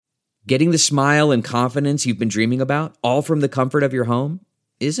Getting the smile and confidence you've been dreaming about, all from the comfort of your home,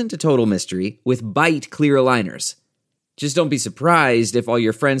 isn't a total mystery with Bite Clear Aligners. Just don't be surprised if all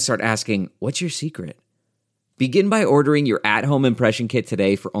your friends start asking, "What's your secret?" Begin by ordering your at-home impression kit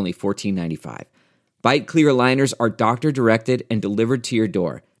today for only $14.95. Bite Clear Aligners are doctor-directed and delivered to your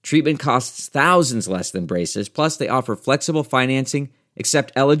door. Treatment costs thousands less than braces, plus they offer flexible financing,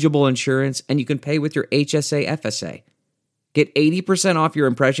 accept eligible insurance, and you can pay with your HSA FSA. Get 80% off your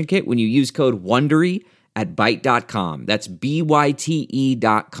impression kit when you use code WONDERY at Byte.com. That's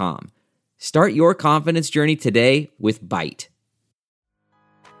BYTE.com. Start your confidence journey today with Byte.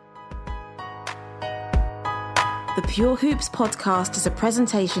 The Pure Hoops podcast is a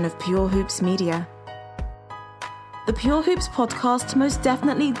presentation of Pure Hoops Media. The Pure Hoops podcast most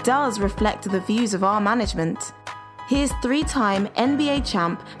definitely does reflect the views of our management. Here's three-time NBA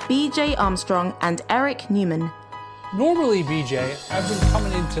champ BJ Armstrong and Eric Newman. Normally, BJ, I've been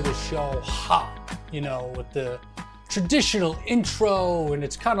coming into the show hot, with the traditional intro, and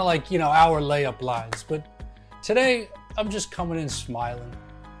it's kind of like, our layup lines. But today, I'm just coming in smiling.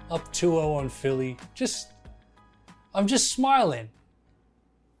 Up 2-0 on Philly. I'm just smiling.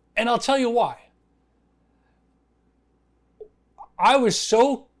 And I'll tell you why. I'm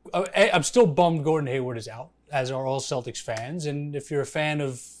still bummed Gordon Hayward is out, as are all Celtics fans. And if you're a fan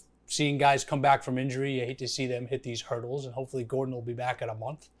of seeing guys come back from injury, you hate to see them hit these hurdles, and hopefully Gordon will be back in a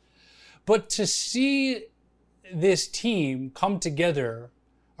month. But to see this team come together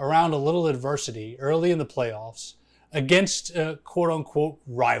around a little adversity early in the playoffs against a quote-unquote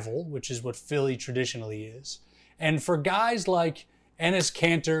rival, which is what Philly traditionally is, and for guys like Enes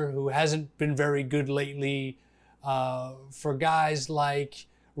Kanter, who hasn't been very good lately, for guys like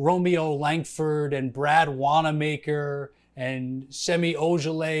Romeo Langford and Brad Wanamaker and Semi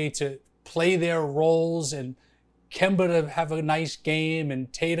Ojeleye to play their roles, and Kemba to have a nice game,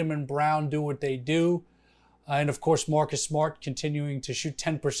 and Tatum and Brown do what they do. And of course, Marcus Smart continuing to shoot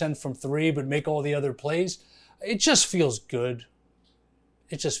 10% from three, but make all the other plays. It just feels good.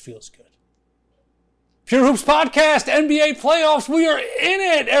 It just feels good. Pure Hoops Podcast, NBA playoffs. We are in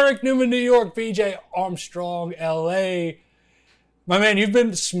it. Eric Newman, New York. BJ Armstrong, LA. My man, you've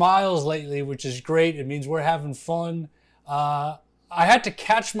been smiles lately, which is great. It means we're having fun. I had to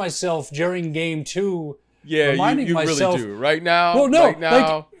catch myself during game 2. Yeah, reminding you myself, really do. Right now. Well, no, right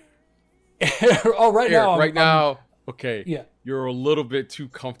now. now. Okay. Yeah. You're a little bit too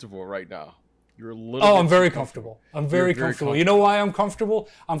comfortable right now. I'm very comfortable. I'm very comfortable. You know why I'm comfortable?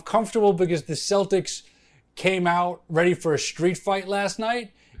 I'm comfortable because the Celtics came out ready for a street fight last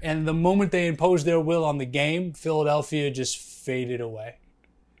night, and the moment they imposed their will on the game, Philadelphia just faded away.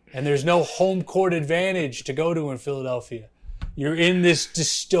 And there's no home court advantage to go to in Philadelphia. You're in this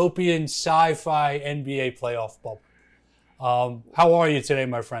dystopian sci-fi NBA playoff bubble. How are you today,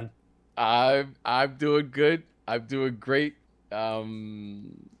 my friend? I'm doing good. I'm doing great.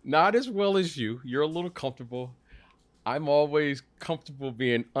 Not as well as you. You're a little comfortable. I'm always comfortable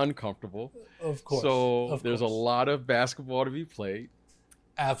being uncomfortable. Of course. So there's a lot of basketball to be played.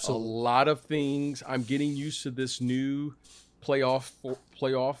 Absolutely. A lot of things. I'm getting used to this new playoff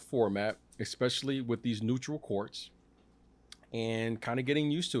format, especially with these neutral courts, and kind of getting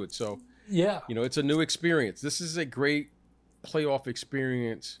used to it. So, yeah, it's a new experience. This is a great playoff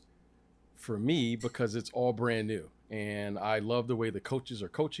experience for me because it's all brand new. And I love the way the coaches are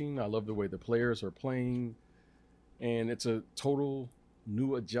coaching. I love the way the players are playing. And it's a total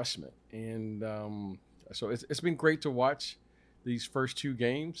new adjustment. And so it's been great to watch these first 2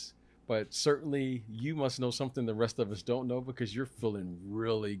 games. But certainly you must know something the rest of us don't know, because you're feeling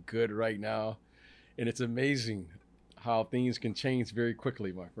really good right now. And it's amazing how things can change very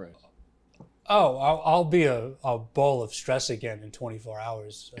quickly, my friend. Oh, I'll be a ball of stress again in 24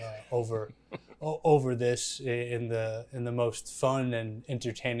 hours over this in the most fun and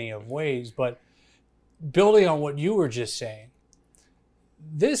entertaining of ways. But building on what you were just saying,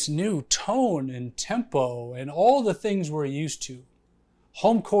 this new tone and tempo and all the things we're used to,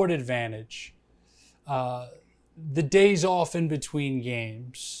 home court advantage, the days off in between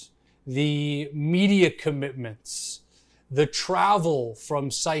games, the media commitments, the travel from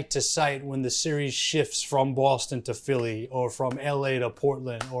site to site when the series shifts from Boston to Philly or from LA to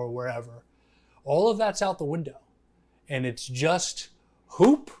Portland or wherever. All of that's out the window. And it's just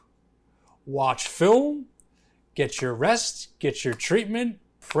hoop, watch film, get your rest, get your treatment,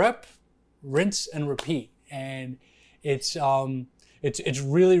 prep, rinse, and repeat. And it's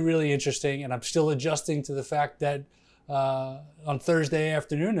really, really interesting. And I'm still adjusting to the fact that on Thursday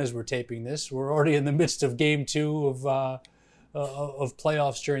afternoon, as we're taping this, we're already in the midst of game 2 of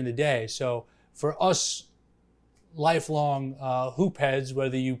playoffs during the day. So for us lifelong hoop heads,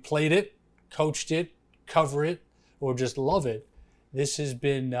 whether you played it, coached it, cover it, or just love it, this has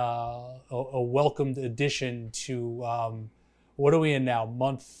been a welcomed addition to what are we in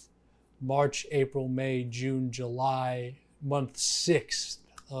now? March, April, May, June, July, month 6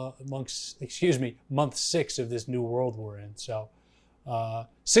 of this new world we're in. So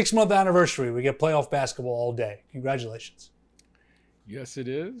 6-month anniversary. We get playoff basketball all day. Congratulations. Yes, it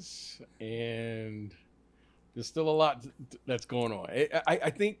is. And there's still a lot that's going on.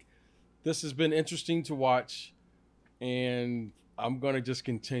 I think this has been interesting to watch, and I'm going to just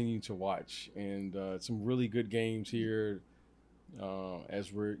continue to watch. And some really good games here.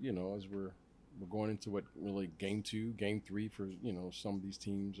 As we're going into what really game 2, game 3 for, some of these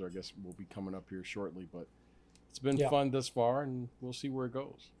teams, I guess, will be coming up here shortly, but it's been fun thus far, and we'll see where it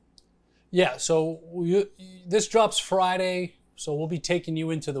goes. Yeah. So this drops Friday, so we'll be taking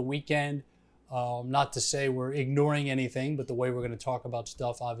you into the weekend. Not to say we're ignoring anything, but the way we're going to talk about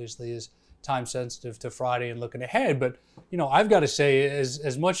stuff obviously is time sensitive to Friday and looking ahead. But, I've got to say,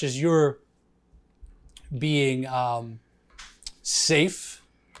 as much as you're being, safe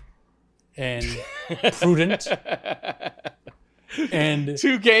and prudent and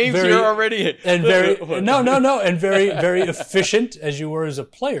 2 games you're already and very and very, very efficient as you were as a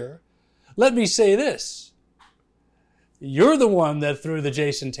player, let me say this: you're the one that threw the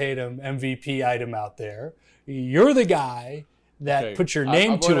Jayson Tatum MVP item out there. You're the guy that put your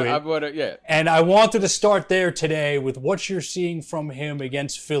name to it. And I wanted to start there today with what you're seeing from him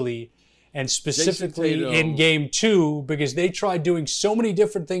against Philly, and specifically in game 2, because they tried doing so many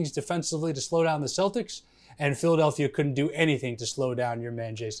different things defensively to slow down the Celtics, and Philadelphia couldn't do anything to slow down your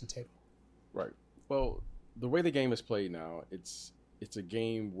man Jayson Tatum. Right. Well, the way the game is played now, it's a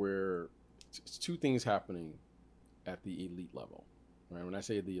game where it's 2 things happening at the elite level. Right? When I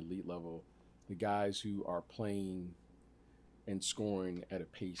say the elite level, the guys who are playing and scoring at a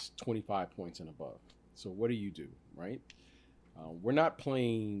pace 25 points and above. So what do you do, right? We're not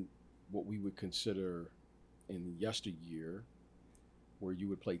playing what we would consider in yesteryear, where you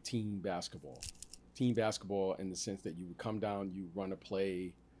would play team basketball. Team basketball in the sense that you would come down, you run a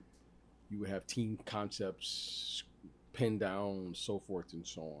play, you would have team concepts pinned down, so forth and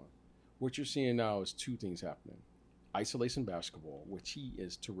so on. What you're seeing now is 2 things happening. Isolation basketball, which he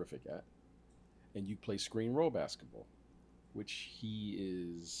is terrific at, and you play screen roll basketball, which he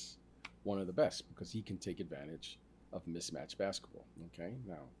is one of the best because he can take advantage of mismatched basketball. Okay,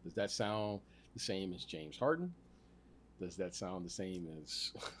 now does that sound the same as James Harden? Does that sound the same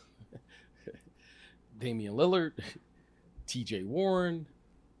as Damian Lillard, TJ Warren,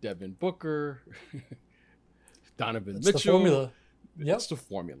 Devin Booker, Donovan Mitchell? The formula. Yep. It's the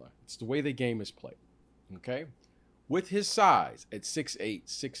formula. It's the way the game is played. Okay, with his size at 6'8",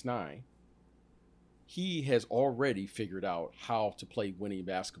 6'9", he has already figured out how to play winning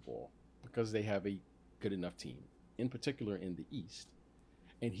basketball because they have a good enough team, in particular in the East.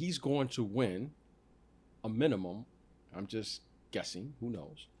 And he's going to win a minimum, I'm just guessing, who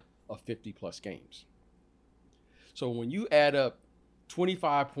knows, of 50-plus games. So when you add up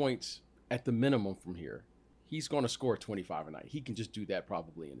 25 points at the minimum from here, he's going to score 25 a night. He can just do that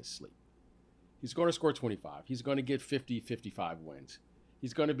probably in his sleep. He's going to score 25. He's going to get 50, 55 wins.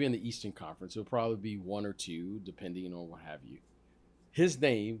 He's going to be in the Eastern Conference. It'll probably be 1 or 2, depending on what have you. His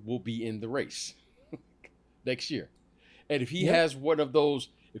name will be in the race next year. And if he has one of those,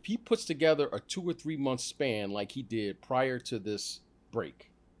 if he puts together a 2 or 3 month span like he did prior to this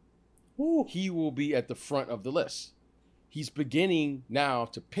break, he will be at the front of the list. He's beginning now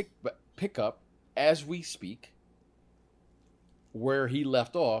to pick up, as we speak, where he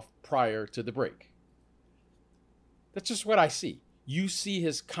left off prior to the break. That's just what I see. You see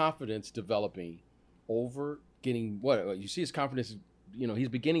his confidence developing you see his confidence, he's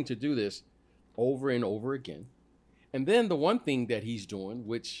beginning to do this over and over again. And then the one thing that he's doing,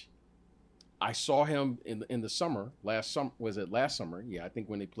 which I saw him in the summer, last summer? Yeah, I think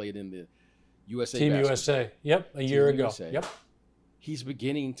when they played in the USA Team basketball. USA. Yep, a year ago. USA. Yep. He's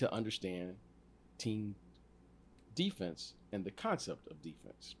beginning to understand team defense and the concept of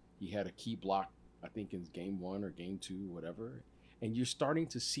defense. He had a key block, I think, in game 1 or game 2, whatever. And you're starting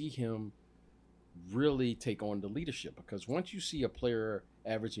to see him really take on the leadership, because once you see a player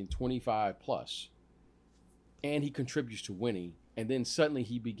averaging 25 plus and he contributes to winning, and then suddenly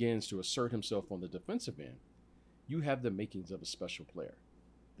he begins to assert himself on the defensive end, you have the makings of a special player.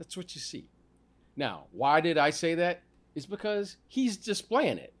 That's what you see. Now, why did I say that? It's because he's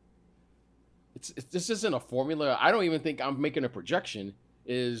displaying it. This isn't a formula. I don't even think I'm making a projection.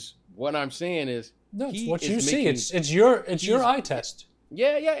 Is what I'm saying is no, it's what you see. It's your eye test.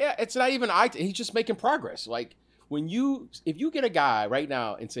 Yeah. It's not even he's just making progress. Like if you get a guy right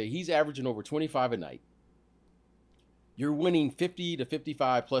now and say he's averaging over 25 a night, you're winning 50 to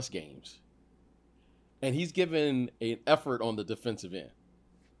 55 plus games, and he's given an effort on the defensive end.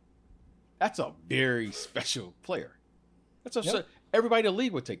 That's a very special player. Everybody in the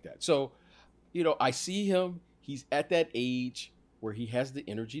league would take that. So, I see him. He's at that age where he has the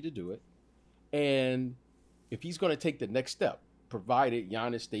energy to do it. And if he's going to take the next step, provided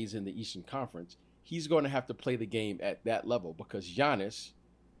Giannis stays in the Eastern Conference, he's going to have to play the game at that level, because Giannis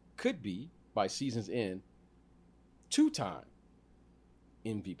could be, by season's end, 2-time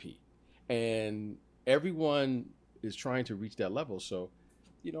MVP. And everyone is trying to reach that level. So,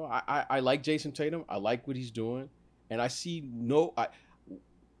 I like Jayson Tatum. I like what he's doing. And I see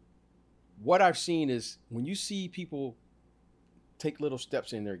what I've seen is when you see people take little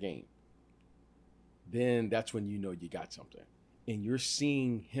steps in their game, then that's when you know you got something. And you're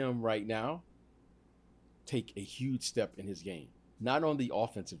seeing him right now take a huge step in his game, not on the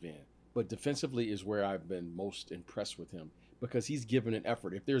offensive end, but defensively is where I've been most impressed with him, because he's given an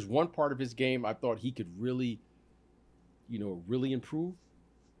effort. If there's one part of his game I thought he could really improve,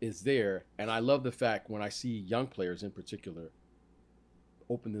 is there. And I love the fact when I see young players in particular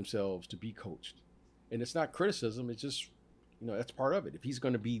open themselves to be coached. And it's not criticism, it's just, that's part of it. If he's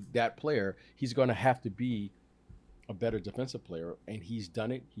going to be that player, he's going to have to be a better defensive player, and he's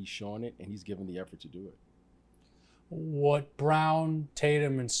done it, he's shown it, and he's given the effort to do it. What Brown,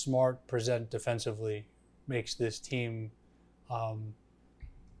 Tatum, and Smart present defensively makes this team a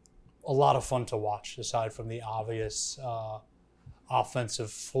lot of fun to watch, aside from the obvious offensive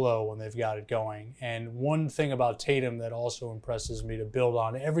flow when they've got it going. And one thing about Tatum that also impresses me, to build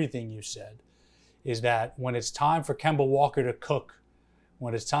on everything you said, is that when it's time for Kemba Walker to cook,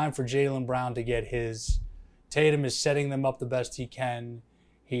 when it's time for Jaylen Brown to get his, Tatum is setting them up the best he can.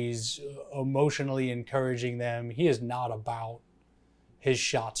 He's emotionally encouraging them. He is not about his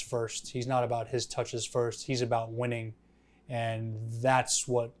shots first. He's not about his touches first. He's about winning. And that's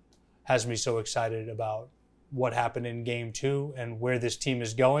what has me so excited about what happened in Game 2 and where this team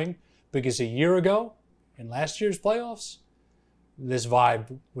is going. Because a year ago, in last year's playoffs, this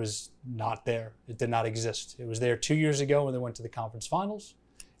vibe was not there. It did not exist. It was there 2 years ago when they went to the conference finals.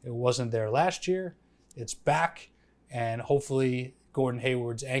 It wasn't there last year. It's back, and hopefully Gordon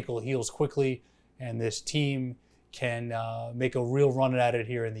Hayward's ankle heals quickly, and this team can make a real run at it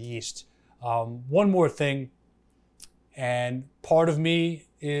here in the East. One more thing, and part of me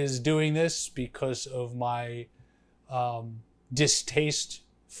is doing this because of my distaste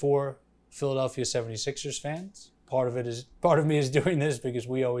for Philadelphia 76ers fans. Part of me is doing this because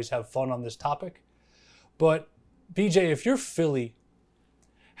we always have fun on this topic. But BJ, if you're Philly,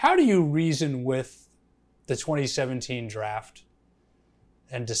 how do you reason with the 2017 draft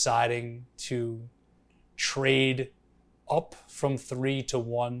and deciding to trade up from 3 to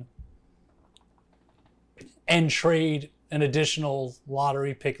 1 and trade an additional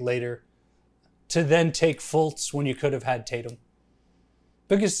lottery pick later to then take Fultz when you could have had Tatum?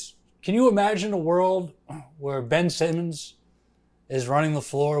 Because can you imagine a world where Ben Simmons is running the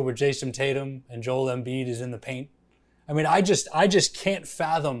floor with Jayson Tatum and Joel Embiid is in the paint? I mean, I just can't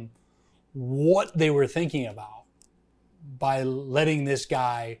fathom what they were thinking about by letting this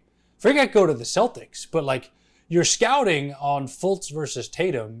guy, forget go to the Celtics, but like, you're scouting on Fultz versus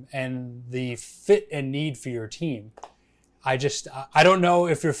Tatum and the fit and need for your team. I don't know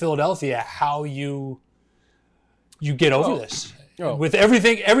if you're Philadelphia, how you get over this. With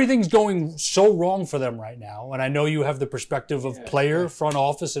everything's going so wrong for them right now. And I know you have the perspective of player, front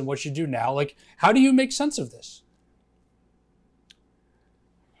office, and what you do now. Like, how do you make sense of this?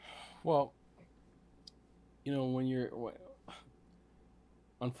 Well,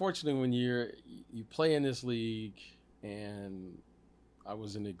 unfortunately, when you play in this league, and I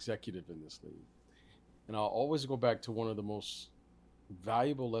was an executive in this league, and I'll always go back to one of the most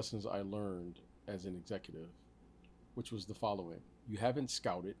valuable lessons I learned as an executive, which was the following: you haven't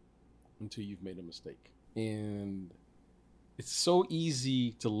scouted until you've made a mistake. And it's so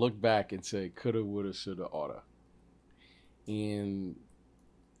easy to look back and say coulda, woulda, shoulda, oughta.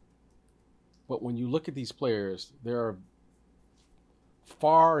 But when you look at these players, there are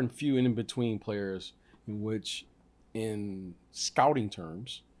far and few and in between players in which, in scouting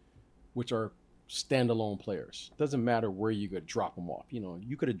terms, which are standalone players. Doesn't matter where you could drop them off.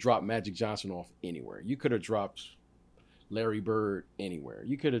 You could have dropped Magic Johnson off anywhere. You could have dropped Larry Bird anywhere.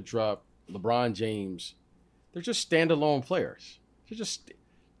 You could have dropped LeBron James. They're just standalone players.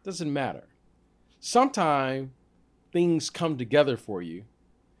 Doesn't matter. Sometimes things come together for you.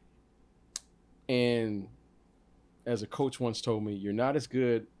 And as a coach once told me, you're not as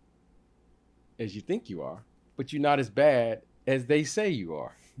good as you think you are, but you're not as bad as they say you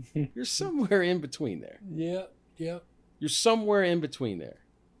are. You're somewhere in between there. Yeah. You're somewhere in between there.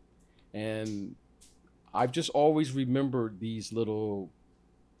 And I've just always remembered these little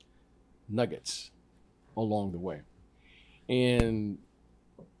nuggets along the way. And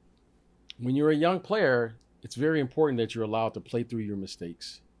when you're a young player, it's very important that you're allowed to play through your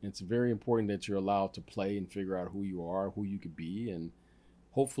mistakes. It's very important that you're allowed to play and figure out who you are, who you could be. And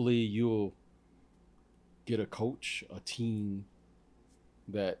hopefully you'll get a coach, a team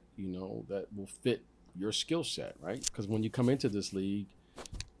that, that will fit your skill set, right? Because when you come into this league,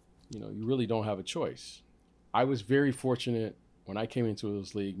 you really don't have a choice. I was very fortunate when I came into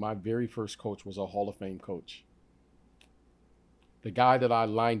this league. My very first coach was a Hall of Fame coach. The guy that I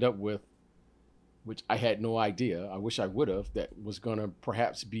lined up with, which I had no idea, I wish I would have, that was going to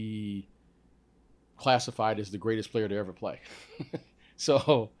perhaps be classified as the greatest player to ever play.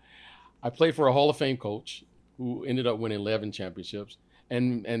 So I played for a Hall of Fame coach who ended up winning 11 championships.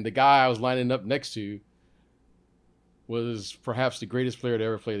 And the guy I was lining up next to was perhaps the greatest player to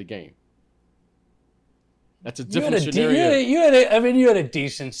ever play the game. That's a different scenario. You had a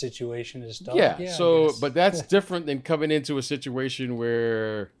decent situation and stuff. Yeah. But that's different than coming into a situation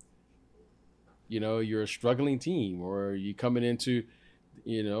where, you're a struggling team, or you coming into,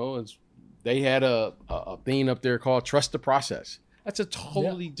 they had a thing up there called trust the process. That's a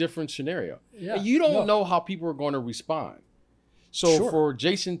totally different scenario. Yeah. And you don't know how people are going to respond. So for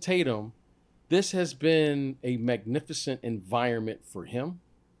Jayson Tatum, this has been a magnificent environment for him,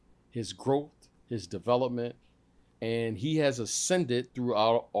 his growth, his development, and he has ascended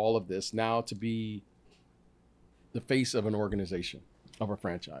throughout all of this now to be the face of an organization, of a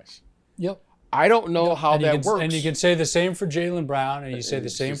franchise. Yep. I don't know how that works. And you can say the same for Jaylen Brown, and you say the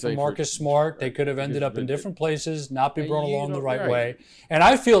same for Marcus Smart. They could have ended up in different places, not be brought along the right way. And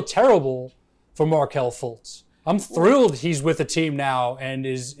I feel terrible for Markelle Fultz. I'm thrilled he's with a team now and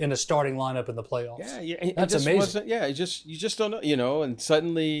is in a starting lineup in the playoffs. Yeah. That's amazing. You just don't know, and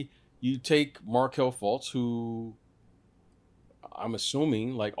suddenly you take Markelle Fultz, who I'm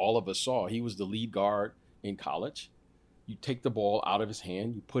assuming, like all of us saw, he was the lead guard in college. You take the ball out of his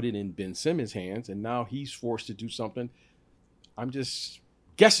hand, you put it in Ben Simmons' hands, and now he's forced to do something. I'm just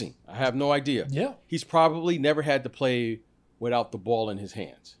guessing. I have no idea. Yeah. He's probably never had to play without the ball in his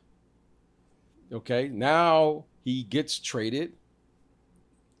hands. Okay, now he gets traded,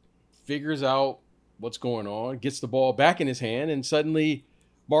 figures out what's going on, gets the ball back in his hand, and suddenly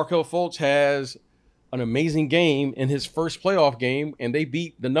Markelle Fultz has an amazing game in his first playoff game, and they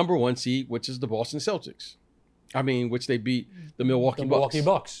beat the number 1 seed, which is the Boston Celtics. Which they beat the Milwaukee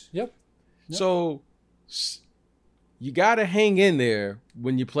Bucks. Yep. So you got to hang in there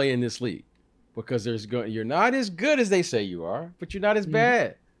when you play in this league, because you're not as good as they say you are, but you're not as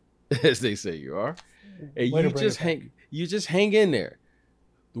bad as they say you are. And you just hang in there.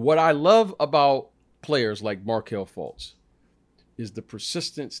 What I love about players like Markelle Fultz is the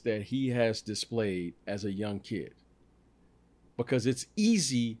persistence that he has displayed as a young kid. Because it's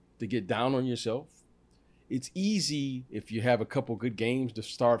easy to get down on yourself. It's easy, if you have a couple good games, to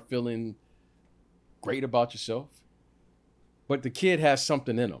start feeling great about yourself. But the kid has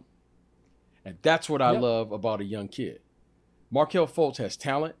something in him. And that's what I love about a young kid. Markelle Fultz has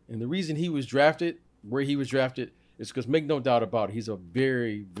talent, and the reason he was drafted where he was drafted is because, make no doubt about it, he's a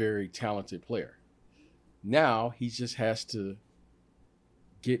very, very talented player. Now he just has to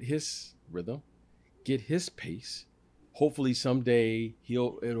get his rhythm, get his pace. Hopefully someday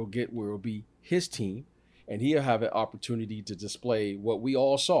it'll get where it'll be his team, and he'll have an opportunity to display what we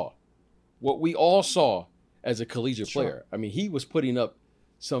all saw as a collegiate player. I mean, he was putting up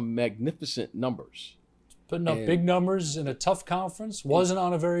some magnificent numbers. Putting up big numbers in a tough conference. Wasn't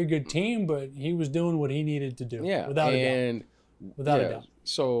on a very good team, but he was doing what he needed to do. Yeah, without a doubt.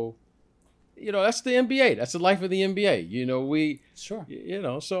 So, that's the NBA. That's the life of the NBA.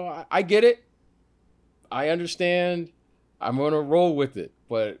 So I get it. I understand. I'm going to roll with it.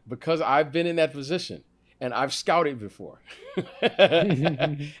 But because I've been in that position and I've scouted before,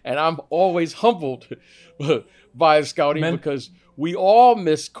 and I'm always humbled by scouting because we all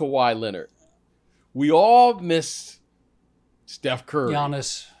miss Kawhi Leonard. We all miss Steph Curry.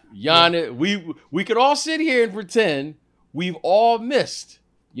 Giannis. We could all sit here and pretend we've all missed.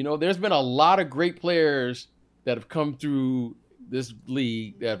 There's been a lot of great players that have come through this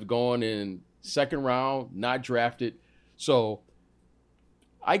league that have gone in second round, not drafted. So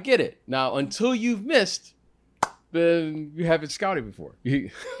I get it. Now, until you've missed, then you haven't scouted before.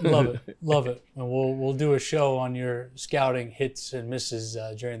 Love it. And we'll do a show on your scouting hits and misses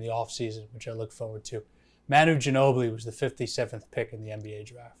during the off season, which I look forward to. Manu Ginobili was the 57th pick in the NBA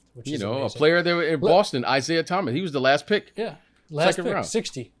draft. which is a amazing. player there in Boston, Isaiah Thomas. He was the last pick. Yeah, last second pick, round.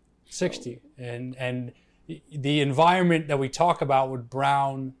 60. And the environment that we talk about with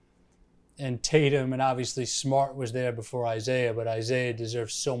Brown and Tatum, and obviously Smart was there before Isaiah, but Isaiah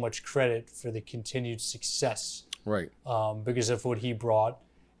deserves so much credit for the continued success. Right. Because of what he brought.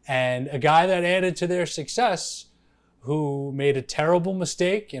 And a guy that added to their success who made a terrible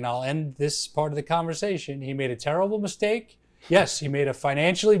mistake, and I'll end this part of the conversation. He made a terrible mistake. Yes, he made a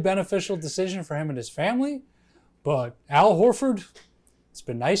financially beneficial decision for him and his family, but Al Horford, it's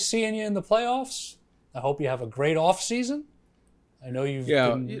been nice seeing you in the playoffs. I hope you have a great off season. I know you've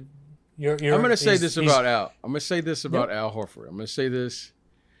been... I'm going to say this about Al. I'm going to say this about Al Horford. I'm going to say this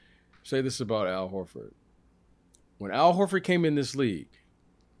about Al Horford. When Al Horford came in this league,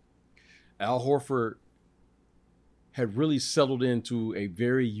 Al Horford had really settled into a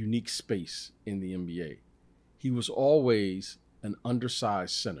very unique space in the NBA. He was always an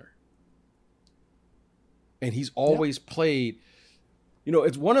undersized center. And he's always played,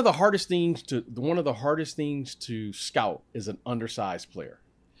 it's one of the hardest things to scout is an undersized player.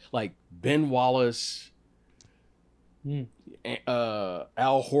 Like Ben Wallace, Al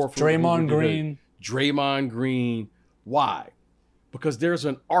Horford, Draymond Green. Why? Because there's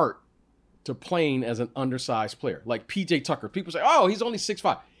an art to playing as an undersized player. Like PJ Tucker. People say, oh, he's only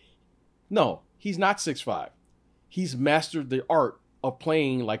 6'5". No, he's not 6'5". He's mastered the art of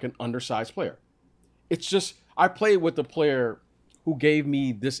playing like an undersized player. It's just, I played with the player who gave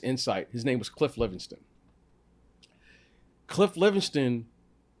me this insight. His name was Cliff Livingston. Cliff Livingston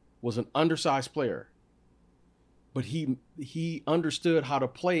was an undersized player, but he understood how to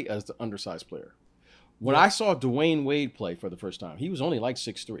play as the undersized player. When I saw Dwayne Wade play for the first time, he was only like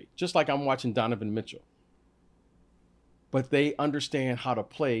 6'3", just like I'm watching Donovan Mitchell. But they understand how to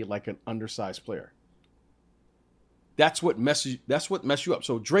play like an undersized player. That's what messes you up.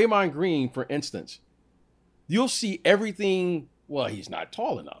 So Draymond Green, for instance, you'll see everything. Well, he's not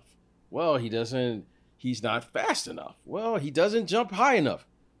tall enough. Well, he's not fast enough. Well, he doesn't jump high enough.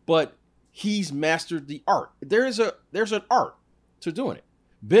 But he's mastered the art. There's an art to doing it.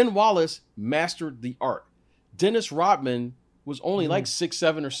 Ben Wallace mastered the art. Dennis Rodman was only like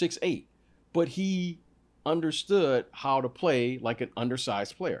 6'7" or 6'8", but he understood how to play like an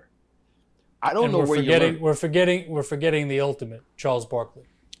undersized player. I don't know where we're forgetting the ultimate, Charles Barkley.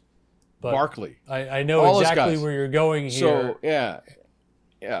 But Barkley. I know exactly where you're going here. So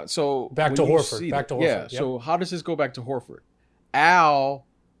yeah. So back to Horford. Yeah. Yep. So how does this go back to Horford? Al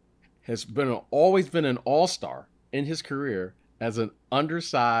has always been an all-star in his career as an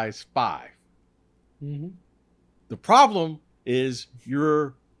undersized 5. Mm-hmm. The problem is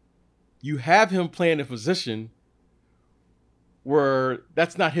you have him playing a position where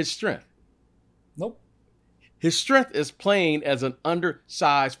that's not his strength. Nope. His strength is playing as an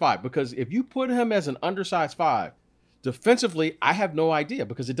undersized 5, because if you put him as an undersized 5, defensively, I have no idea,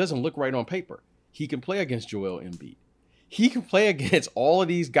 because it doesn't look right on paper. He can play against Joel Embiid. He can play against all of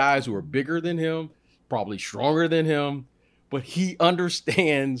these guys who are bigger than him, probably stronger than him, but he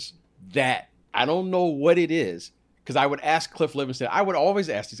understands that. I don't know what it is, because I would ask Cliff Livingston. I would always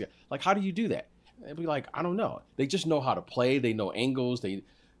ask these guys, like, how do you do that? They'd be like, I don't know. They just know how to play. They know angles.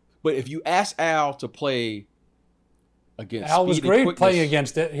 But if you ask Al to play against Al was great playing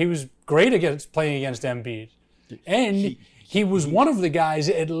against it. He was great against playing against Embiid. And he was one of the guys,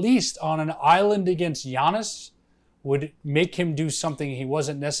 at least on an island against Giannis, would make him do something he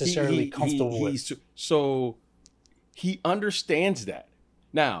wasn't necessarily comfortable with. So he understands that.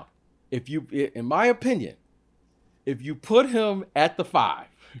 Now, in my opinion, if you put him at the 5,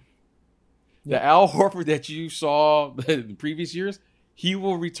 the Al Horford that you saw in the previous years, he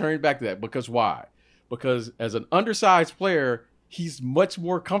will return back to that. Because why? Because as an undersized player, he's much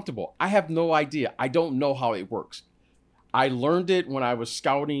more comfortable. I have no idea. I don't know how it works. I learned it when I was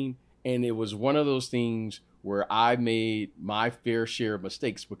scouting, and it was one of those things where I made my fair share of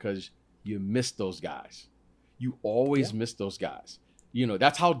mistakes, because you miss those guys. You always miss those guys.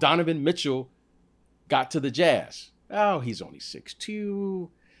 That's how Donovan Mitchell got to the Jazz. Oh, he's only 6'2".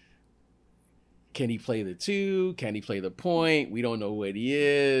 Can he play the 2? Can he play the point? We don't know what he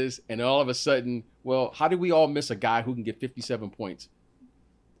is. And all of a sudden, well, how did we all miss a guy who can get 57 points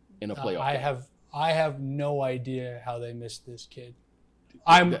in a playoff game? I have no idea how they missed this kid.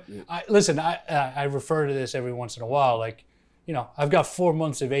 I refer to this every once in a while. Like, I've got 4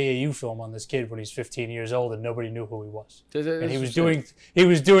 months of AAU film on this kid when he's 15 years old, and nobody knew who he was. And he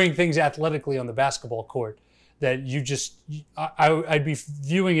was doing things athletically on the basketball court that I'd be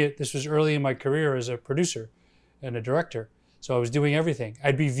viewing it. This was early in my career as a producer and a director, so I was doing everything.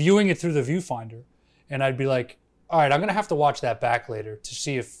 I'd be viewing it through the viewfinder, and I'd be like, all right, I'm going to have to watch that back later to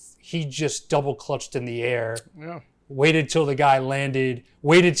see if he just double clutched in the air. Yeah. Waited till the guy landed,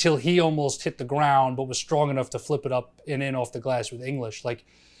 waited till he almost hit the ground, but was strong enough to flip it up and in off the glass with English. Like,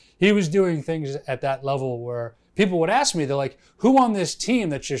 he was doing things at that level where people would ask me, they're like, who on this team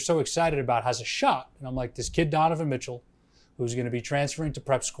that you're so excited about has a shot? And I'm like, this kid Donovan Mitchell, who's going to be transferring to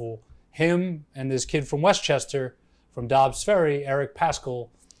prep school, him and this kid from Westchester, from Dobbs Ferry, Eric Paschal.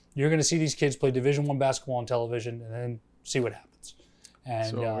 You're going to see these kids play Division I basketball on television and then see what happens.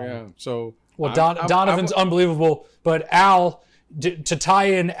 And Donovan's unbelievable, but Al, to tie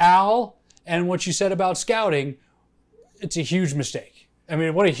in Al and what you said about scouting, it's a huge mistake. I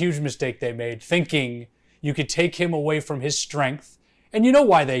mean, what a huge mistake they made, thinking you could take him away from his strength. And you know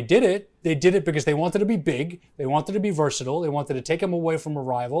why they did it. They did it because they wanted to be big, they wanted to be versatile, they wanted to take him away from a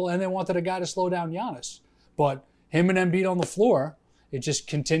rival, and they wanted a guy to slow down Giannis. But him and Embiid on the floor, it just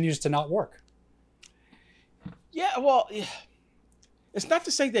continues to not work. Yeah, well, it's not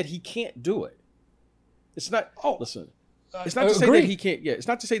to say that he can't do it. It's not. Oh, listen. It's not to say that he can't. Yeah, it's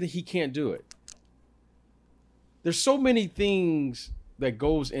not to say that he can't do it. There's so many things that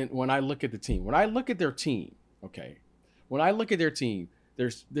goes in when I look at the team. When I look at their team, okay. When I look at their team,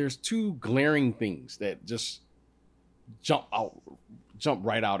 there's two glaring things that just jump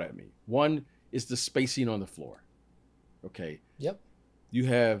right out at me. One is the spacing on the floor. Okay. Yep. You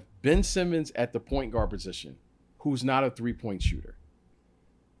have Ben Simmons at the point guard position, who's not a three-point shooter.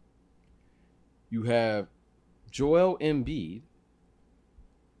 You have Joel Embiid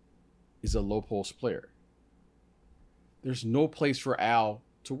is a low post player. There's no place for Al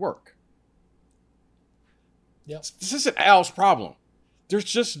to work. Yep. This isn't Al's problem. There's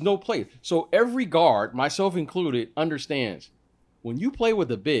just no place. So every guard, myself included, understands when you play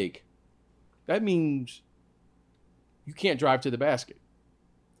with a big, that means you can't drive to the basket.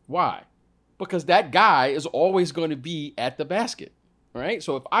 Why? Because that guy is always going to be at the basket. All right.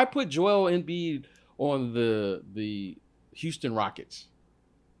 So if I put Joel Embiid on the Houston Rockets,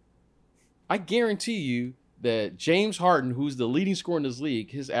 I guarantee you that James Harden, who's the leading scorer in this league,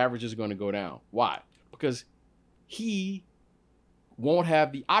 his average is going to go down. Why? Because he won't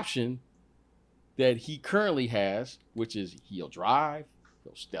have the option that he currently has, which is he'll drive,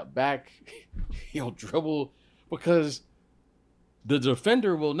 he'll step back, he'll dribble, because the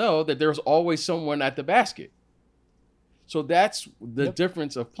defender will know that there's always someone at the basket. So that's the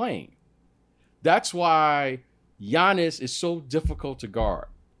difference of playing. That's why Giannis is so difficult to guard.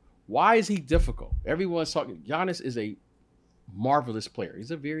 Why is he difficult? Everyone's talking. Giannis is a marvelous player.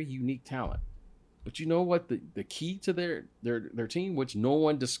 He's a very unique talent. But you know what? The key to their team, which no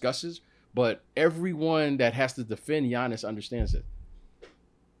one discusses, but everyone that has to defend Giannis understands it.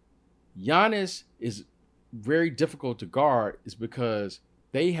 Giannis is very difficult to guard is because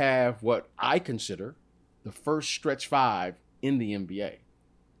they have what I consider the first stretch five in the NBA.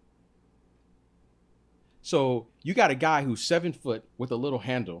 So you got a guy who's 7 foot with a little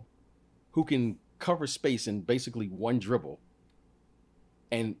handle who can cover space in basically one dribble.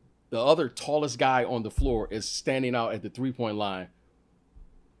 And the other tallest guy on the floor is standing out at the 3-point line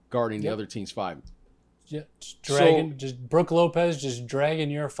guarding the other team's five. Yeah, just Brook Lopez just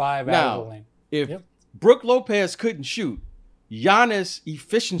dragging your five out of the lane. If Brook Lopez couldn't shoot, Giannis'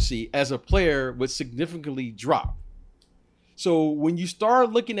 efficiency as a player would significantly drop. So when you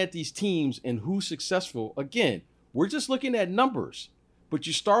start looking at these teams and who's successful, again, we're just looking at numbers. But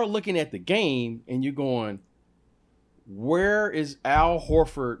you start looking at the game and you're going, where is Al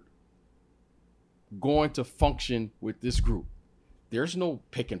Horford going to function with this group? There's no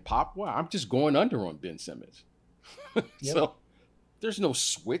pick and pop. Well, I'm just going under on Ben Simmons. So there's no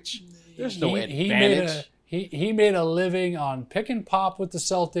switch. There's no advantage. He made a living on pick and pop with the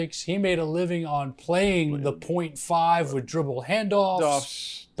Celtics. He made a living on playing the 0.5 with dribble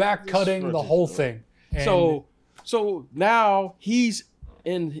handoffs, back cutting, the whole thing. And so now he's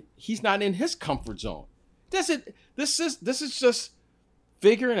not in his comfort zone. This is just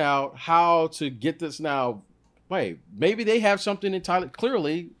figuring out how to get this now. Wait, maybe they have something in Tyler.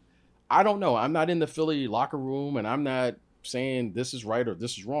 Clearly, I don't know. I'm not in the Philly locker room, and I'm not saying this is right or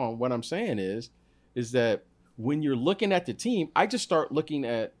this is wrong. What I'm saying is that when you're looking at the team, I just start looking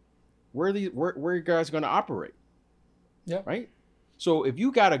at where you guys are going to operate. Yeah. Right. So if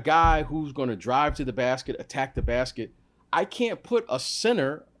you got a guy who's going to drive to the basket, attack the basket, I can't put a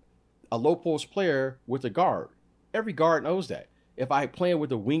center, a low post player with a guard. Every guard knows that. If I playing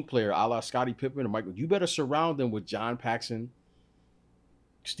with a wing player, a la Scottie Pippen or Michael, you better surround them with John Paxson,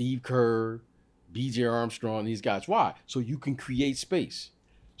 Steve Kerr, B.J. Armstrong, these guys. Why? So you can create space.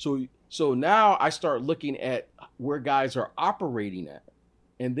 So now I start looking at where guys are operating at.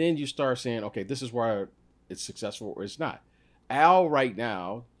 And then you start saying, okay, this is where it's successful or it's not. Al right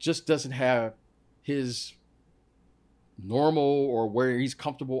now just doesn't have his normal or where he's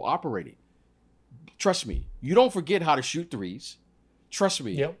comfortable operating. Trust me, you don't forget how to shoot threes. Trust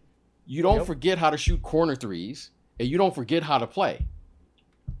me, you don't forget how to shoot corner threes, and you don't forget how to play.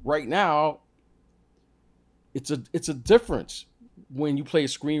 Right now, it's a difference when you play a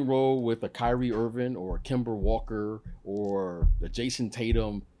screen role with a Kyrie Irving or a Kemba Walker or a Jayson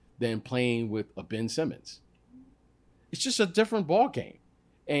Tatum than playing with a Ben Simmons. It's just a different ball game.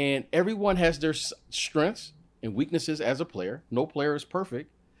 And everyone has their strengths and weaknesses as a player. No player is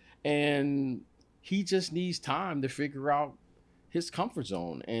perfect. And he just needs time to figure out his comfort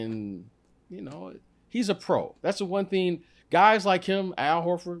zone. And, he's a pro. That's the one thing. Guys like him, Al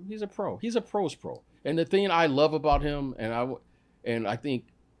Horford, he's a pro. He's a pro's pro. And the thing I love about him, and I think,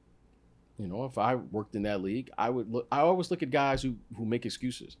 if I worked in that league, I always look at guys who make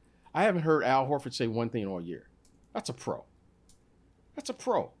excuses. I haven't heard Al Horford say one thing all year. That's a pro. That's a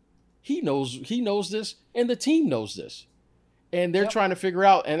pro. He knows this, and the team knows this. And they're trying to figure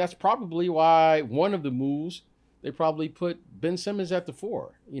out, and that's probably why one of the moves, they probably put Ben Simmons at the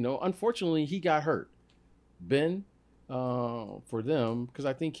 4. Unfortunately, he got hurt. Ben, for them, because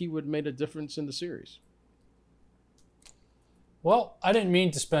I think he would have made a difference in the series. Well, I didn't mean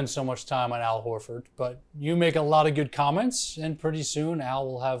to spend so much time on Al Horford, but you make a lot of good comments, and pretty soon Al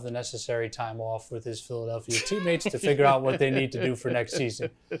will have the necessary time off with his Philadelphia teammates to figure out what they need to do for next season.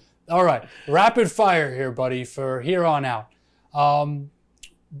 All right, rapid fire here, buddy, for here on out.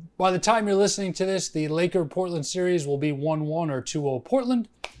 By the time you're listening to this, the Laker-Portland series will be 1-1 or 2-0 Portland.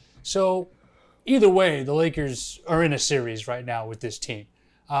 So either way, the Lakers are in a series right now with this team.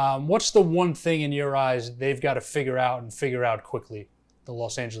 What's the one thing in your eyes they've got to figure out quickly, the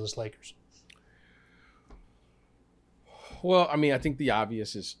Los Angeles Lakers? Well, I think the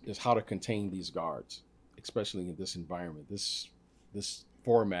obvious is how to contain these guards, especially in this environment. This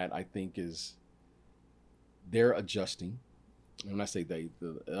format, I think, they're adjusting. And when I say the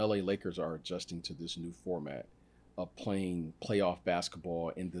LA Lakers are adjusting to this new format of playing playoff basketball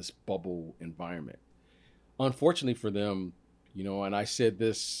in this bubble environment. Unfortunately for them, and I said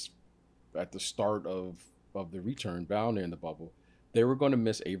this at the start of the return down there in the bubble, they were going to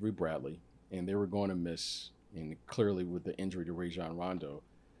miss Avery Bradley, and they were going to miss, and clearly with the injury to Rajon Rondo,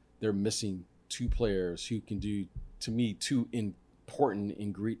 they're missing two players who can do, to me, two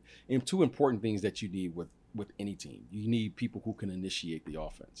important things that you need with any team. You need people who can initiate the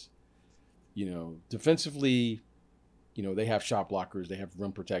offense. Defensively, they have shot blockers, they have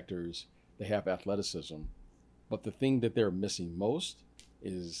rim protectors, they have athleticism. But the thing that they're missing most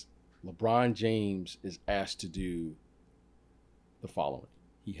is LeBron James is asked to do the following.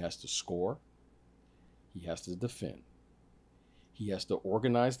 He has to score. He has to defend. He has to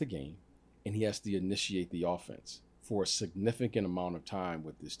organize the game. And he has to initiate the offense for a significant amount of time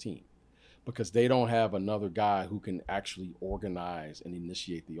with this team. Because they don't have another guy who can actually organize and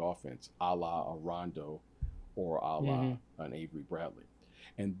initiate the offense, a la a Rondo or a la an Avery Bradley.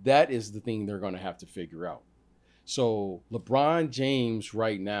 And that is the thing they're going to have to figure out. So LeBron James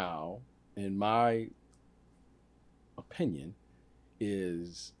right now, in my opinion,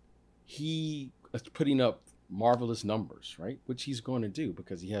 is he is putting up marvelous numbers, right? Which he's going to do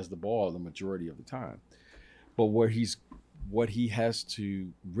because he has the ball the majority of the time. But what he has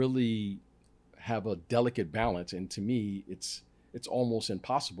to really have a delicate balance, and to me, it's almost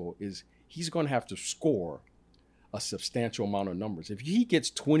impossible, is he's going to have to score a substantial amount of numbers. If he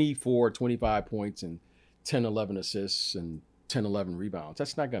gets 24, 25 points and 10, 11 assists and 10, 11 rebounds,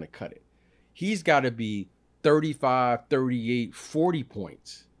 that's not going to cut it. He's got to be 35, 38, 40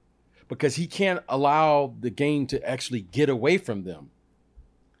 points because he can't allow the game to actually get away from them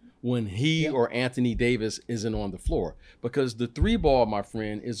when he or Anthony Davis isn't on the floor, because the three ball, my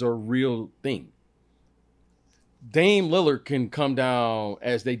friend, is a real thing. Dame Lillard can come down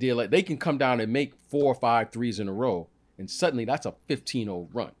as they did. Like they can come down and make 4 or 5 threes in a row, and suddenly that's a 15-0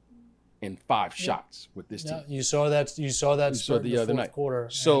 run in 5 shots with this team. You saw that. You saw the other night. Quarter.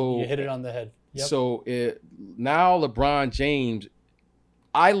 So you hit it on the head. Yep. So now LeBron James,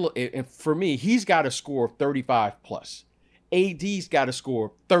 for me, he's got to score 35 plus. AD's got to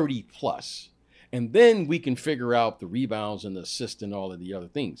score 30 plus. And then we can figure out the rebounds and the assists and all of the other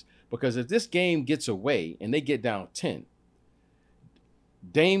things. Because if this game gets away and they get down 10,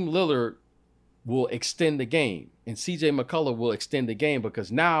 Dame Lillard will extend the game and CJ McCullough will extend the game because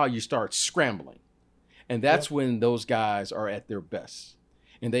now you start scrambling. And that's when those guys are at their best.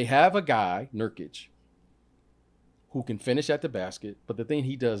 And they have a guy, Nurkic, who can finish at the basket. But the thing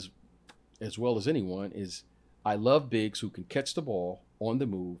he does as well as anyone is I love bigs who can catch the ball on the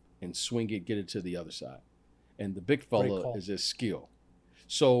move and swing it, get it to the other side. and the big Great fella call. is his skill.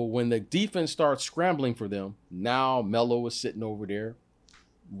 So when the defense starts scrambling for them, now Melo is sitting over there,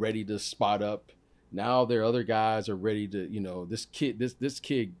 ready to spot up. Now their other guys are ready to, this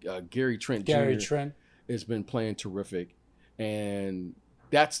kid, Gary Trent Jr. has been playing terrific, and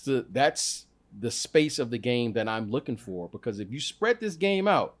that's the space of the game that I'm looking for. Because if you spread this game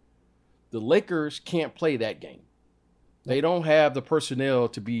out, the Lakers can't play that game. They don't have the personnel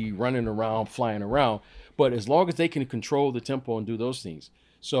to be running around, flying around. But as long as they can control the tempo and do those things,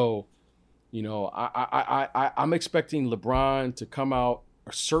 so I'm expecting LeBron to come out,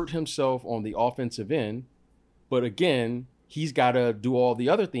 assert himself on the offensive end, but again, he's got to do all the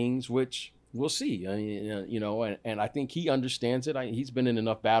other things, which we'll see. And I think he understands it. He's been in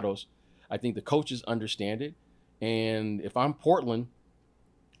enough battles. I think the coaches understand it. And if I'm Portland,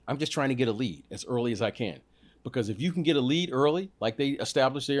 I'm just trying to get a lead as early as I can, because if you can get a lead early, like they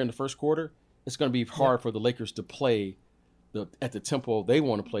established there in the first quarter, it's going to be hard for the Lakers to play at the tempo they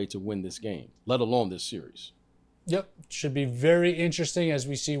want to play to win this game, let alone this series. Yep. Should be very interesting as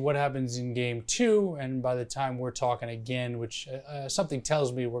we see what happens in game 2. And by the time we're talking again, which something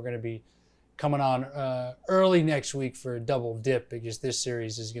tells me we're going to be coming on early next week for a double dip, because this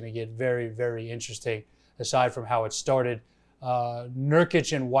series is going to get very, very interesting, aside from how it started.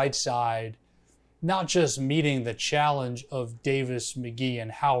 Nurkic and Whiteside not just meeting the challenge of Davis, McGee,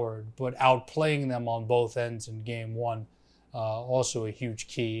 and Howard, but outplaying them on both ends in game 1. Also a huge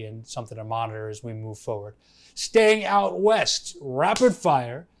key and something to monitor as we move forward. Staying out west, rapid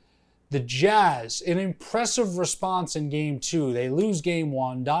fire, the Jazz, an impressive response in game 2. They lose game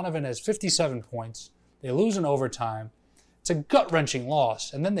 1. Donovan has 57 points. They lose in overtime. It's a gut-wrenching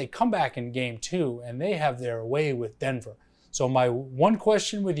loss. And then they come back in game 2, and they have their way with Denver. So my one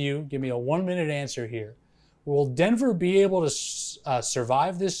question with you, give me a 1-minute answer here. Will Denver be able to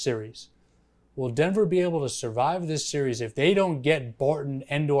survive this series? Will Denver be able to survive this series if they don't get Barton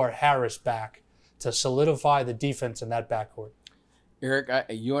and/or Harris back to solidify the defense in that backcourt? Eric,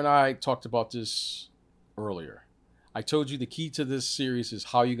 you and I talked about this earlier. I told you the key to this series is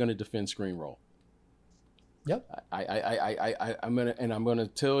how you're going to defend screen roll. Yep. I'm gonna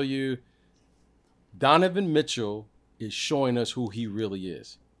tell you, Donovan Mitchell is showing us who he really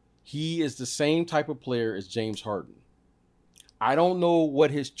is. He is the same type of player as James Harden. I don't know what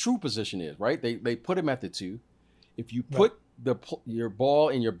his true position is, right? They put him at the 2. If you put your ball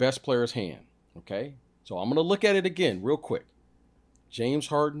in your best player's hand, okay? So I'm going to look at it again real quick. James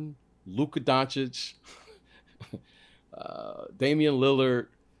Harden, Luka Doncic, Damian Lillard.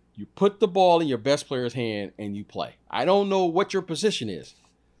 You put the ball in your best player's hand and you play. I don't know what your position is.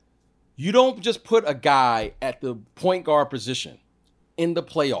 You don't just put a guy at the point guard position in the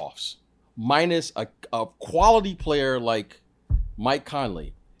playoffs minus a quality player like Mike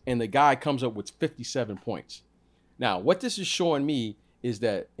Conley, and the guy comes up with 57 points. Now, what this is showing me is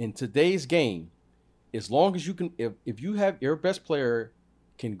that in today's game, as long as you can, if you have your best player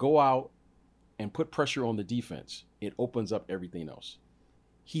can go out and put pressure on the defense, it opens up everything else.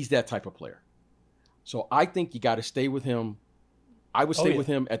 He's that type of player. So I think you got to stay with him. I would stay with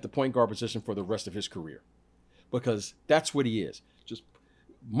him at the point guard position for the rest of his career, because that's what he is. Just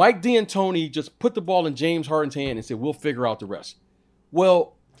Mike D'Antoni just put the ball in James Harden's hand and said, we'll figure out the rest.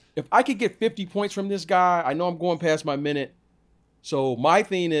 Well, if I could get 50 points from this guy, I know I'm going past my minute. So my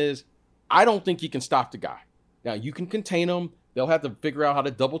thing is, I don't think you can stop the guy. Now, you can contain him. They'll have to figure out how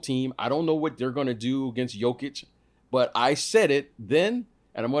to double team. I don't know what they're going to do against Jokic, but I said it then,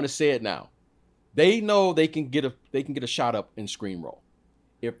 and I'm going to say it now. They know they can get a shot up in screen roll.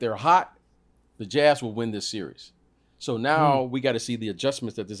 If they're hot, the Jazz will win this series. So now we got to see the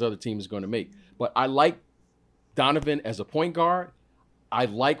adjustments that this other team is going to make. But I like Donovan as a point guard. I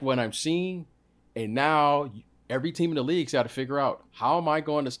like what I'm seeing. And now every team in the league's got to figure out, how am I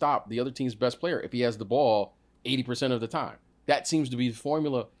going to stop the other team's best player if he has the ball 80% of the time? That seems to be the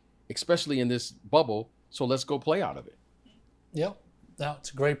formula, especially in this bubble. So let's go play out of it. Yep.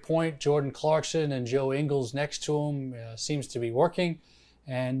 That's a great point. Jordan Clarkson and Joe Ingles next to him seems to be working.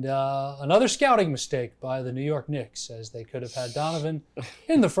 And another scouting mistake by the New York Knicks, as they could have had Donovan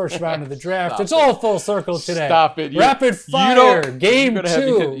in the first round of the draft. It's all full circle today. Stop it. Rapid fire, game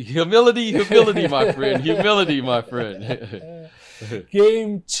 2. Humility, my friend. Humility, my friend.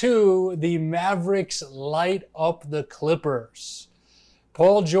 Game 2, the Mavericks light up the Clippers.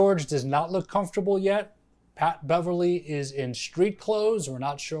 Paul George does not look comfortable yet. Pat Beverly is in street clothes. We're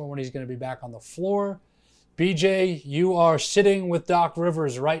not sure when he's going to be back on the floor. BJ, you are sitting with Doc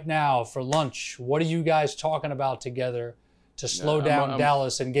Rivers right now for lunch. What are you guys talking about together to slow down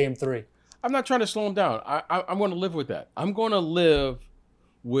Dallas in Game 3? I'm not trying to slow them down. I'm going to live with that. I'm going to live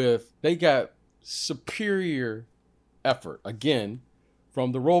with, they got superior effort, again,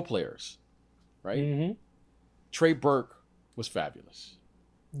 from the role players, right? Mm-hmm. Trey Burke was fabulous.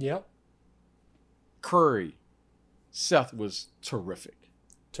 Yep. Curry, Seth was terrific.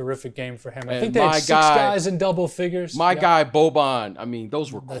 Terrific game for him. I And think they had six guys in double figures. My Yep. guy Boban, I mean,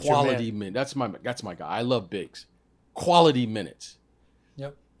 those were That's your quality man. minutes. That's my guy. I love bigs. Quality minutes.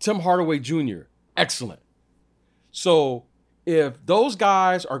 Yep. Tim Hardaway Jr., excellent. So if those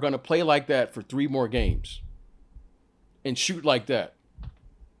guys are going to play like that for 3 more games and shoot like that,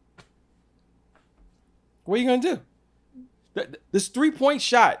 what are you going to do? This 3-point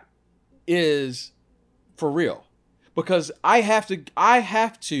shot is for real, because I have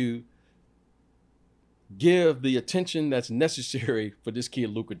to give the attention that's necessary for this kid,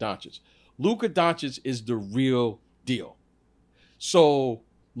 Luka Doncic. Luka Doncic is the real deal. So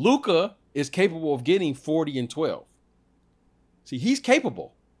Luka is capable of getting 40 and 12. See, he's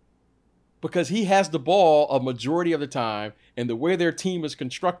capable because he has the ball a majority of the time, and the way their team is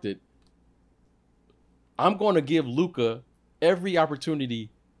constructed, I'm going to give Luka every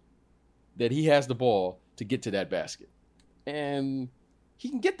opportunity that he has the ball to get to that basket. And he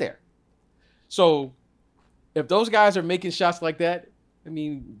can get there. So if those guys are making shots like that, I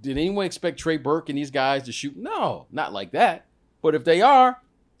mean, did anyone expect Trey Burke and these guys to shoot? No, not like that. But if they are,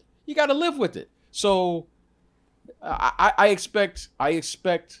 you got to live with it. So I expect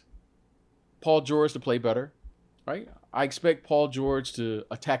Paul George to play better, right? I expect Paul George to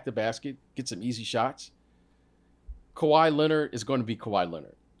attack the basket, get some easy shots. Kawhi Leonard is going to be Kawhi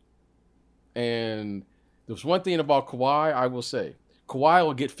Leonard. And there's one thing about Kawhi I will say. Kawhi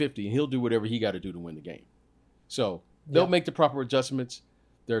will get 50 and he'll do whatever he got to do to win the game. So they'll make the proper adjustments.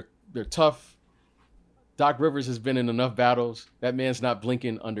 They're tough. Doc Rivers has been in enough battles. That man's not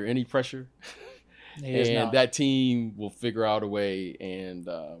blinking under any pressure. And that team will figure out a way. And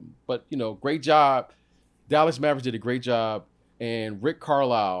but, you know, great job. Dallas Mavericks did a great job. And Rick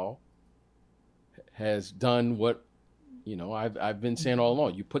Carlisle has done what, you know, I've been saying all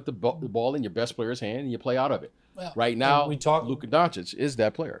along. You put the ball in your best player's hand and you play out of it. Well, right now, Luka Doncic is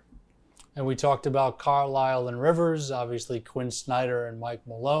that player. And we talked about Carlisle and Rivers, obviously Quinn Snyder and Mike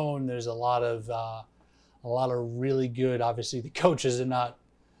Malone. There's a lot of really good. Obviously, the coaches are not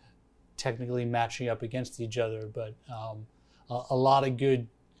technically matching up against each other, but a lot of good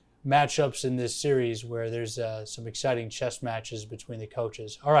matchups in this series where there's some exciting chess matches between the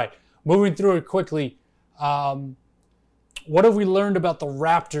coaches. All right, moving through it quickly. What have we learned about the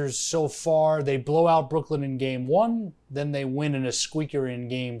Raptors so far? They blow out Brooklyn in Game 1, then they win in a squeaker in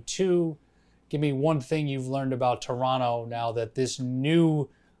Game 2. Give me one thing you've learned about Toronto now that this new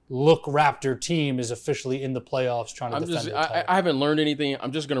look Raptor team is officially in the playoffs trying to defend the title. I haven't learned anything.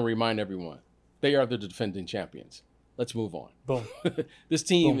 I'm just going to remind everyone. They are the defending champions. Let's move on. Boom. This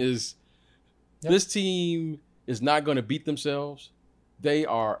team is not going to beat themselves. They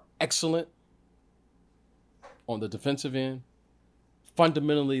are excellent on the defensive end.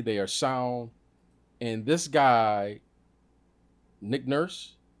 Fundamentally, they are sound. And this guy, Nick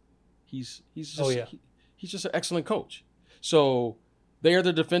Nurse, he's just an excellent coach. So they are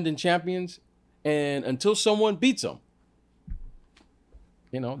the defending champions. And until someone beats them,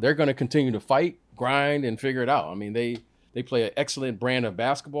 you know, they're going to continue to fight, grind, and figure it out. I mean, they play an excellent brand of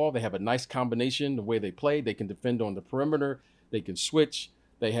basketball. They have a nice combination, the way they play. They can defend on the perimeter. They can switch.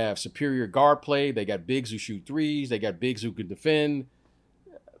 They have superior guard play. They got bigs who shoot threes. They got bigs who can defend.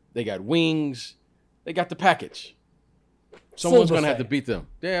 They got wings. They got the package. Someone's going to have to beat them.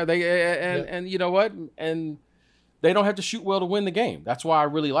 Yeah, and you know what? And they don't have to shoot well to win the game. That's why I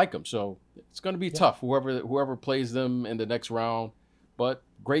really like them. So it's going to be tough, whoever plays them in the next round. But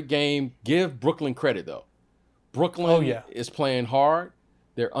great game. Give Brooklyn credit, though. Brooklyn is playing hard.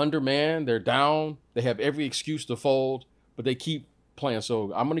 They're undermanned. They're down. They have every excuse to fold, but they keep playing.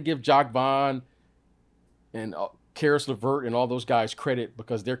 So I'm going to give Jacques Vaughn and Karis LeVert and all those guys credit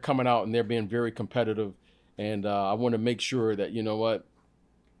because they're coming out and they're being very competitive. And I want to make sure that, you know what,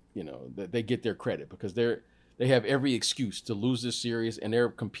 you know, that they get their credit because they have every excuse to lose this series and they're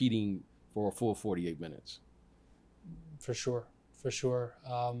competing for a full 48 minutes. For sure.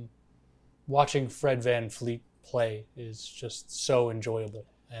 Watching Fred VanVleet play is just so enjoyable.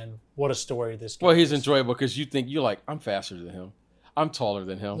 And what a story this game he's enjoyable because you're like, I'm faster than him. I'm taller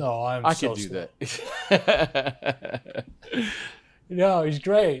than him. No, I can do that. No, he's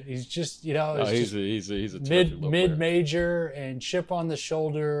great. He's just, you know, he's a mid-major and chip on the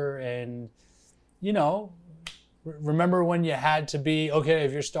shoulder. And, you know, remember when you had to be, okay,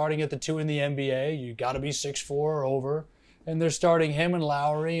 if you're starting at the 2 in the NBA, you got to be 6'4" or over. And they're starting him and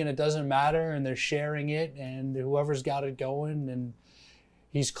Lowry, and it doesn't matter, and they're sharing it, and whoever's got it going. And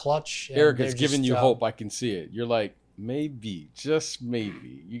He's clutch. And Eric they're is giving just, you hope. I can see it. You're like, maybe, just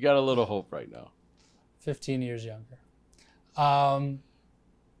maybe. You got a little hope right now. 15 years younger.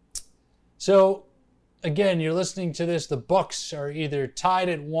 So, again, you're listening to this. The Bucks are either tied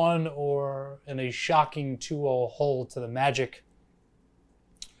at 1 or in a shocking 2-0 hole to the Magic.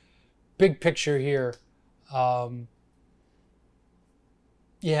 Big picture here. You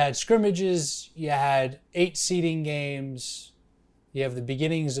had scrimmages. You had 8 seeding games. You have the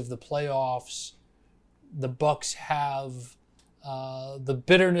beginnings of the playoffs. The Bucks have the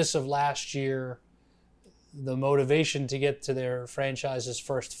bitterness of last year, the motivation to get to their franchise's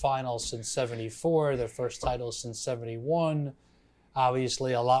first final since 74, their first title since 71.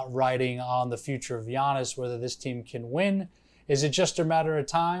 Obviously, a lot riding on the future of Giannis, whether this team can win. Is it just a matter of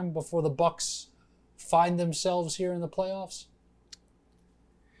time before the Bucks find themselves here in the playoffs?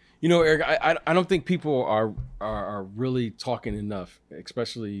 You know, Eric, I don't think people are really talking enough,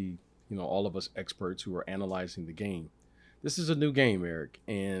 especially, you know, all of us experts who are analyzing the game. This is a new game, Eric,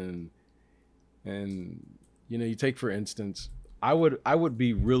 and you know, you take, for instance, I would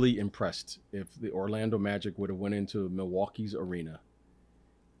be really impressed if the Orlando Magic would have went into Milwaukee's arena,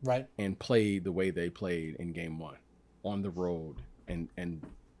 right, and played the way they played in Game 1 on the road and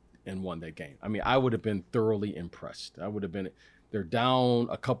won that game. I mean, I would have been thoroughly impressed. I would have been. They're down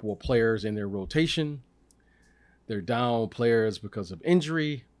a couple of players in their rotation. They're down players because of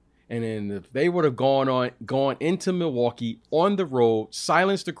injury. And then if they would have gone into Milwaukee on the road,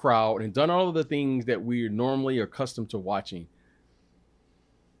 silenced the crowd, and done all of the things that we're normally accustomed to watching,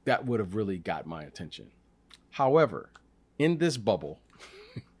 that would have really got my attention. However, in this bubble,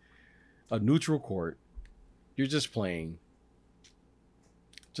 a neutral court, you're just playing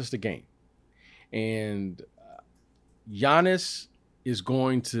just a game. And Giannis is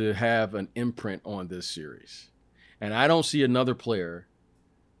going to have an imprint on this series. And I don't see another player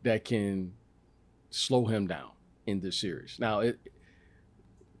that can slow him down in this series. Now, I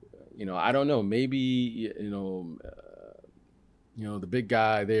don't know. Maybe, the big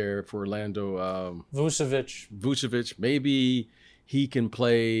guy there for Orlando, Vucevic, maybe he can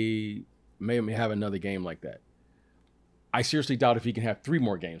play, maybe have another game like that. I seriously doubt if he can have 3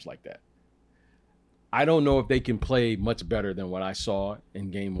 more games like that. I don't know if they can play much better than what I saw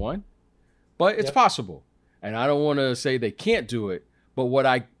in Game 1, but it's possible. And I don't want to say they can't do it, but what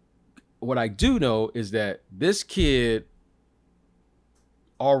I do know is that this kid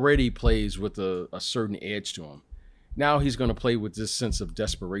already plays with a certain edge to him. Now he's going to play with this sense of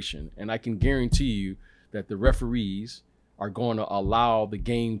desperation. And I can guarantee you that the referees are going to allow the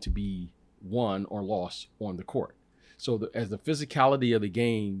game to be won or lost on the court. So as the physicality of the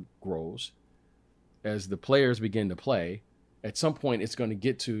game grows, as the players begin to play, at some point it's going to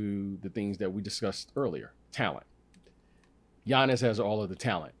get to the things that we discussed earlier, talent. Giannis has all of the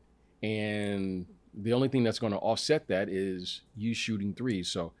talent. And the only thing that's going to offset that is you shooting threes.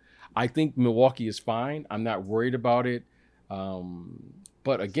 So I think Milwaukee is fine. I'm not worried about it.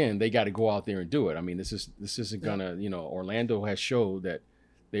 But again, they got to go out there and do it. I mean, this isn't going to, Orlando has showed that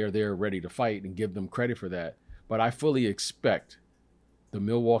they are there ready to fight, and give them credit for that. But I fully expect the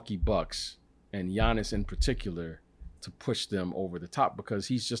Milwaukee Bucks and Giannis in particular to push them over the top, because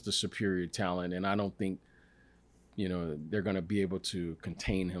he's just a superior talent. And I don't think, they're going to be able to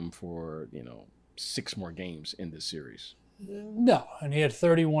contain him for, 6 more games in this series. No, and he had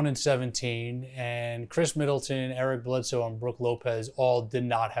 31 and 17, and Chris Middleton, Eric Bledsoe, and Brook Lopez all did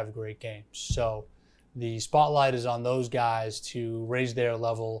not have great games. So the spotlight is on those guys to raise their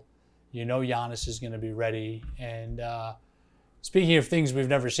level. Giannis is going to be ready. And speaking of things we've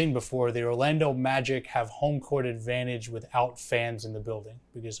never seen before, the Orlando Magic have home court advantage without fans in the building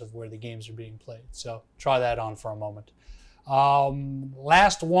because of where the games are being played. So try that on for a moment.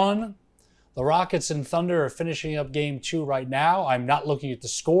 Last one. The Rockets and Thunder are finishing up Game 2 right now. I'm not looking at the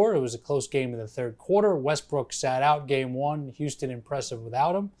score. It was a close game in the third quarter. Westbrook sat out Game 1. Houston impressive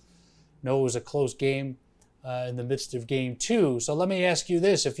without him. No, it was a close game in the midst of Game 2. So let me ask you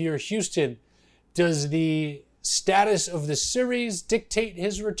this. If you're Houston, does the status of the series dictate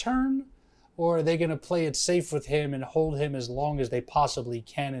his return? Or are they going to play it safe with him and hold him as long as they possibly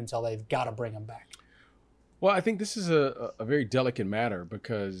can until they've got to bring him back? Well, I think this is a very delicate matter,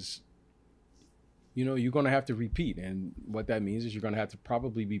 because you're going to have to repeat. And what that means is you're going to have to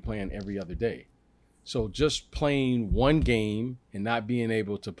probably be playing every other day. So just playing one game and not being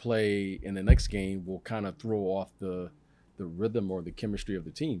able to play in the next game will kind of throw off the rhythm or the chemistry of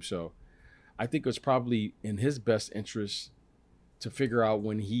the team. So I think it's probably in his best interest to figure out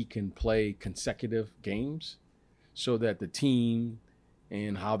when he can play consecutive games, so that the team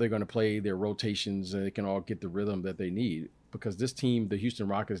and how they're going to play their rotations, and they can all get the rhythm that they need. because this team, the Houston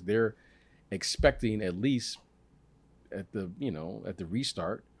Rockets, they're expecting at least at the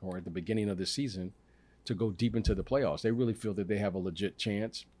restart or at the beginning of the season to go deep into the playoffs. They really feel that they have a legit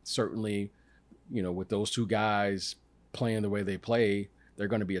chance. Certainly, with those two guys playing the way they play, they're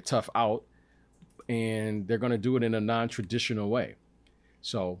going to be a tough out, and they're going to do it in a non-traditional way.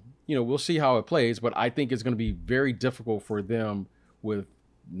 So, we'll see how it plays, but I think it's going to be very difficult for them with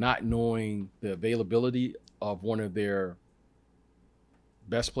not knowing the availability of one of their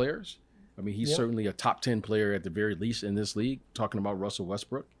best players. I mean, he's certainly a top 10 player at the very least in this league, talking about Russell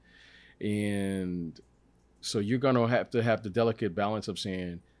Westbrook. And so you're going to have the delicate balance of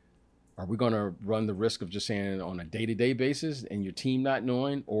saying, are we going to run the risk of just saying on a day-to-day basis and your team not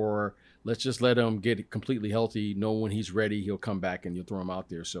knowing, or let's just let him get completely healthy, know when he's ready, he'll come back and you'll throw him out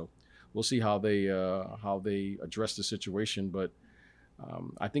there. So we'll see how they address the situation. But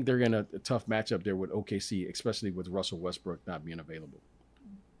I think they're in a tough matchup there with OKC, especially with Russell Westbrook not being available.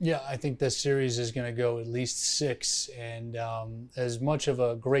 Yeah, I think this series is going to go at least 6. And as much of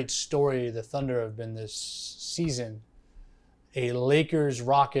a great story the Thunder have been this season, a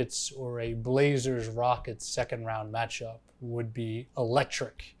Lakers-Rockets or a Blazers-Rockets second-round matchup would be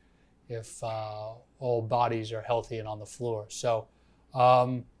electric if all bodies are healthy and on the floor. So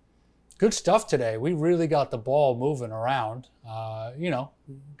good stuff today. We really got the ball moving around.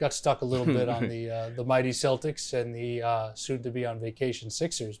 Got stuck a little bit on the mighty Celtics and the soon-to-be on vacation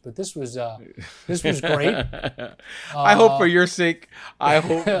Sixers, but this was great. I hope for your sake, I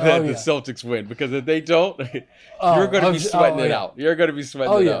hope that the Celtics win, because if they don't, you're going to be sweating it out. You're going to be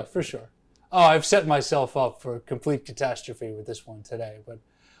sweating it out. Oh yeah, for sure. Oh, I've set myself up for complete catastrophe with this one today, but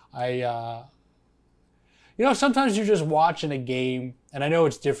sometimes you're just watching a game, and I know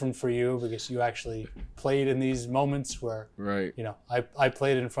it's different for you because you actually played in these moments where, right. I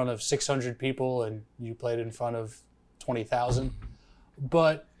played in front of 600 people and you played in front of 20,000.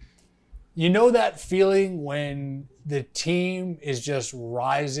 But that feeling when the team is just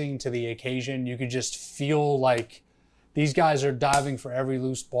rising to the occasion? You could just feel like these guys are diving for every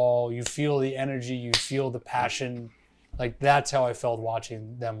loose ball. You feel the energy, you feel the passion. Like, that's how I felt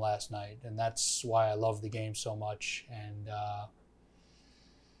watching them last night, and that's why I love the game so much. And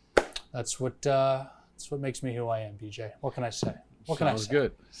that's what makes me who I am, BJ. What can I say? What can I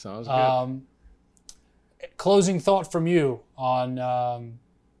say? Sounds good. Closing thought from you on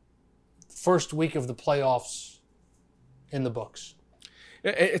first week of the playoffs in the books.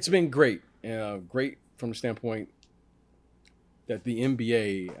 It's been great. Great from the standpoint that the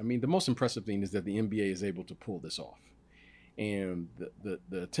NBA, I mean, the most impressive thing is that the NBA is able to pull this off. And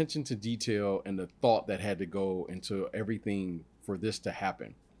the attention to detail and the thought that had to go into everything for this to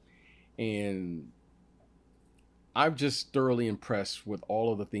happen. And I'm just thoroughly impressed with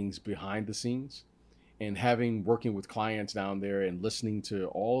all of the things behind the scenes, and working with clients down there and listening to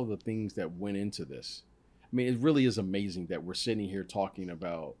all of the things that went into this. I mean, it really is amazing that we're sitting here talking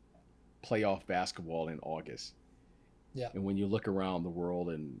about playoff basketball in August. Yeah. And when you look around the world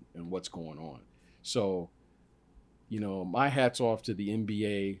and what's going on. So, my hat's off to the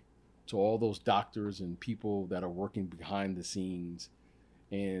NBA, to all those doctors and people that are working behind the scenes.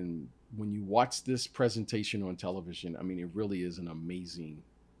 And when you watch this presentation on television, I mean, it really is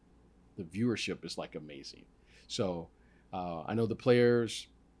the viewership is like amazing. So I know the players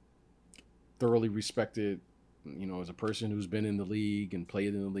thoroughly respected, as a person who's been in the league and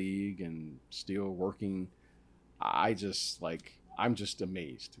played in the league and still working. I'm just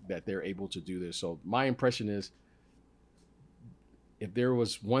amazed that they're able to do this. So my impression is, if there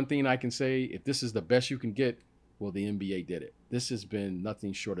was one thing I can say, if this is the best you can get, well, the NBA did it. This has been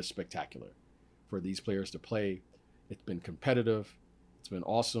nothing short of spectacular for these players to play. It's been competitive. It's been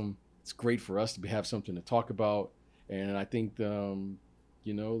awesome. It's great for us to have something to talk about. And I think,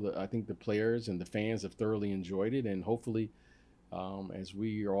 I think the players and the fans have thoroughly enjoyed it. And hopefully, as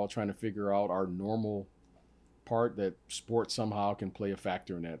we are all trying to figure out our normal part, that sports somehow can play a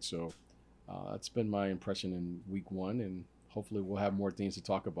factor in that. So that's been my impression in week 1. And hopefully we'll have more things to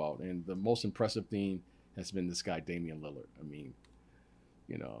talk about. And the most impressive thing has been this guy, Damian Lillard. I mean,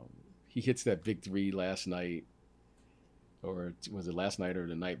 he hits that big 3 last night, or was it last night or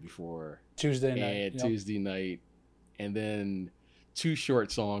the night before? Tuesday night. Yep. Tuesday night. And then Too Short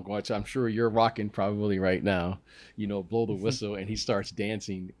song, which I'm sure you're rocking probably right now, Blow the Whistle. And he starts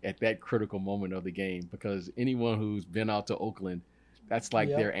dancing at that critical moment of the game, because anyone who's been out to Oakland, that's like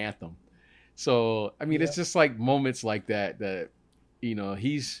their anthem. So, I mean, it's just like moments like that, Damian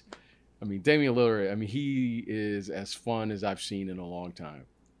Lillard, he is as fun as I've seen in a long time.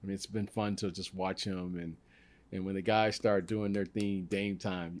 I mean, it's been fun to just watch him. And when the guys start doing their thing, Dame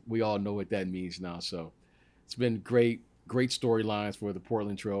time, we all know what that means now. So it's been great great storylines for the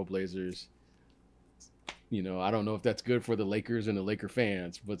Portland Trail Blazers. You know, I don't know if that's good for the Lakers and the Laker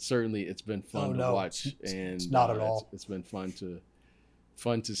fans, but certainly it's been fun to watch. It's not at all. It's been fun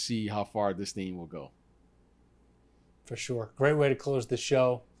to see how far this team will go. For sure. Great way to close the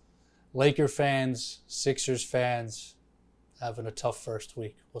show. Laker fans, Sixers fans, having a tough first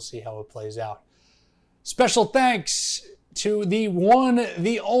week. We'll see how it plays out. Special thanks to the one,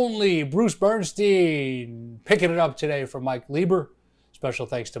 the only Bruce Bernstein, picking it up today for Mike Lieber. Special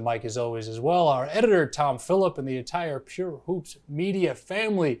thanks to Mike as always as well. Our editor, Tom Phillip, and the entire Pure Hoops media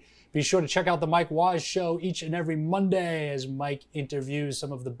family. Be sure to check out the Mike Wise Show each and every Monday as Mike interviews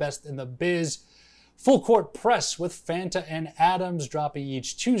some of the best in the biz. Full Court Press with Fanta and Adams dropping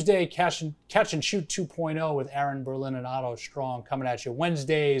each Tuesday. Catch and Shoot 2.0 with Aaron Berlin and Otto Strong coming at you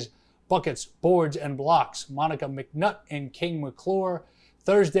Wednesdays. Buckets, Boards, and Blocks. Monica McNutt and King McClure.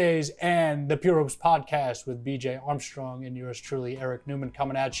 Thursdays, and the Pure Hoops podcast with BJ Armstrong and yours truly, Eric Newman,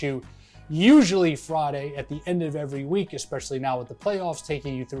 coming at you usually Friday at the end of every week, especially now with the playoffs,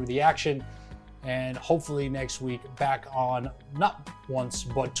 taking you through the action. And hopefully next week back on not once,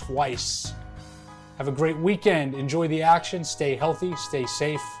 but twice. Have a great weekend. Enjoy the action. Stay healthy, stay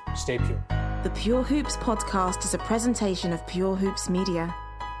safe, stay pure. The Pure Hoops podcast is a presentation of Pure Hoops Media.